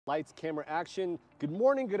Lights, camera, action. Good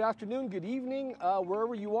morning, good afternoon, good evening,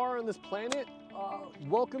 wherever you are on this planet.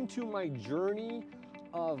 Welcome to my journey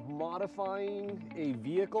of modifying a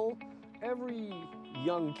vehicle. Every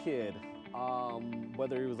young kid,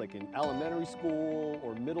 whether it was like in elementary school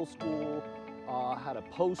or middle school, had a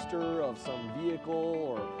poster of some vehicle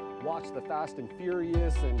or watched the Fast and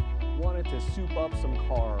Furious and wanted to soup up some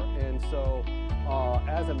car. And so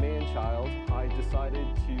as a man-child, I decided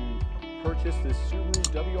to purchase this Subaru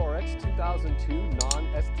WRX 2002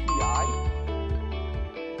 non-STI.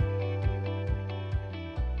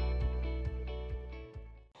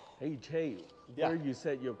 Hey Jay, where you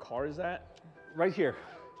said your car is at? Right here,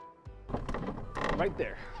 right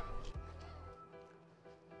there.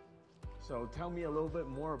 So tell me a little bit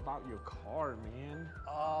more about your car, man.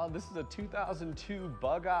 This is a 2002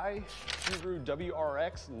 Bug-Eye Subaru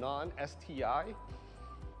WRX non-STI.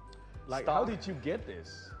 Like, how did you get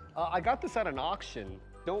this? I got this at an auction.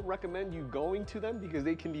 Don't recommend you going to them because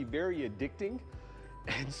they can be very addicting.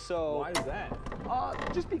 And so why is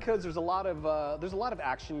that? Just because there's a lot of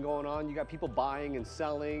action going on. You got people buying and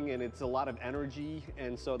selling, and it's a lot of energy,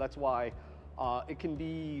 and so that's why it can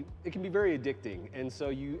be very addicting. And so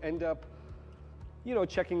you end up, you know,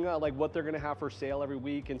 checking out like what they're going to have for sale every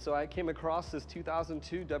week. And so I came across this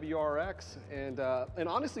 2002 WRX, and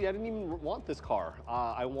honestly, I didn't even want this car.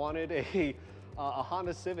 I wanted a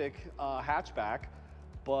Honda Civic hatchback,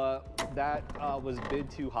 but that was bid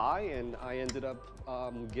too high, and I ended up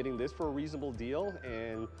getting this for a reasonable deal.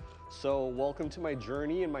 And so welcome to my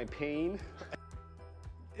journey and my pain.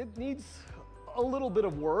 It needs a little bit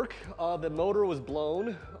of work. The motor was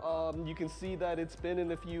blown. You can see that it's been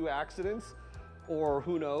in a few accidents, or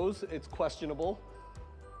who knows, it's questionable.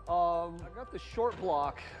 I got the short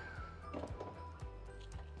block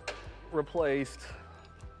replaced.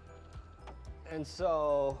 And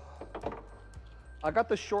so I got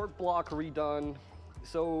the short block redone.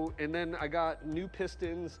 So, and then I got new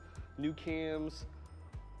pistons, new cams,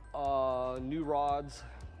 new rods,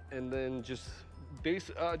 and then just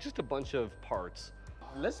a bunch of parts.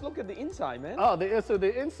 Let's look at the inside, man. Oh, so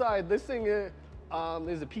the inside, this thing is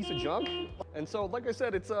a piece of junk. And so, like I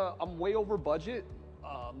said, I'm way over budget.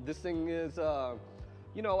 This thing is,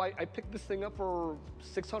 you know, I picked this thing up for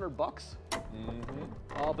 600 bucks.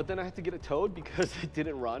 Mm-hmm. But then I had to get it towed because it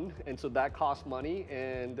didn't run, and so that cost money,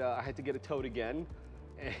 and I had to get it towed again,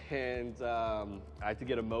 and I had to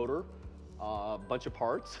get a motor, a bunch of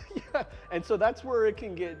parts. Yeah. And so that's where it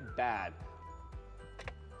can get bad.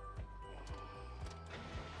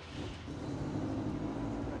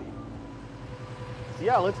 So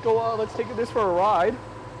yeah, let's go, let's take this for a ride.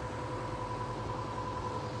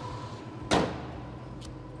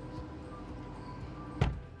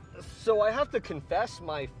 So I have to confess,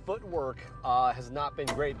 my footwork has not been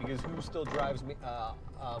great, because who still drives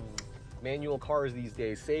manual cars these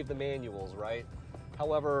days? Save the manuals, right?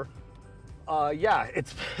 However, yeah,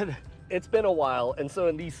 it's been a while, and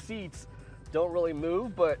so these seats don't really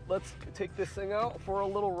move. But let's take this thing out for a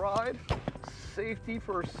little ride. Safety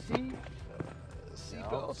first,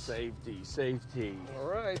 seatbelt. Safety. All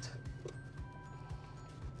right.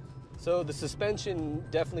 So the suspension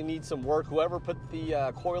definitely needs some work. Whoever put the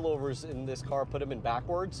coilovers in this car put them in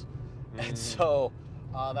backwards. Mm. And so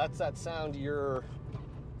that's that sound you're,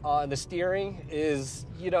 and the steering is,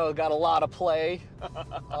 you know, got a lot of play.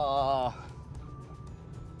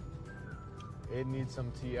 It needs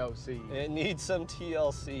some TLC. It needs some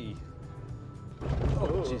TLC.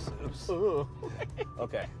 Oh, jeez. Oops.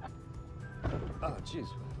 Okay. Oh, jeez.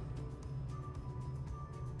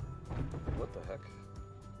 What the heck?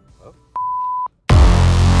 Oh.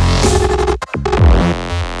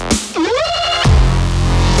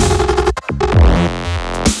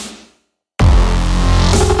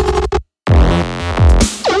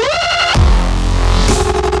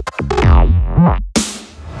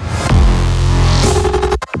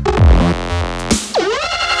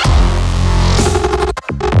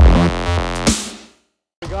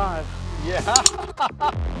 God. Yeah.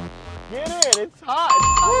 Get in, it's hot.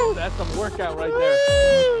 Woo, that's some workout right there.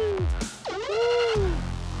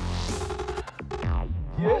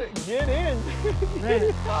 Get in. You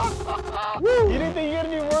didn't think you're gonna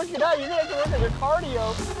be working out. You're gonna have to work on your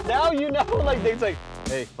cardio. Now you know, like, it's like,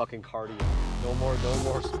 hey, fucking cardio. No more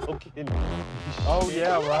smoking. Oh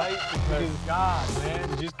yeah, right? Because God,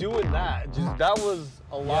 man. Just doing that, that was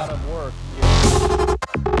a lot of work. You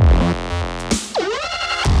know?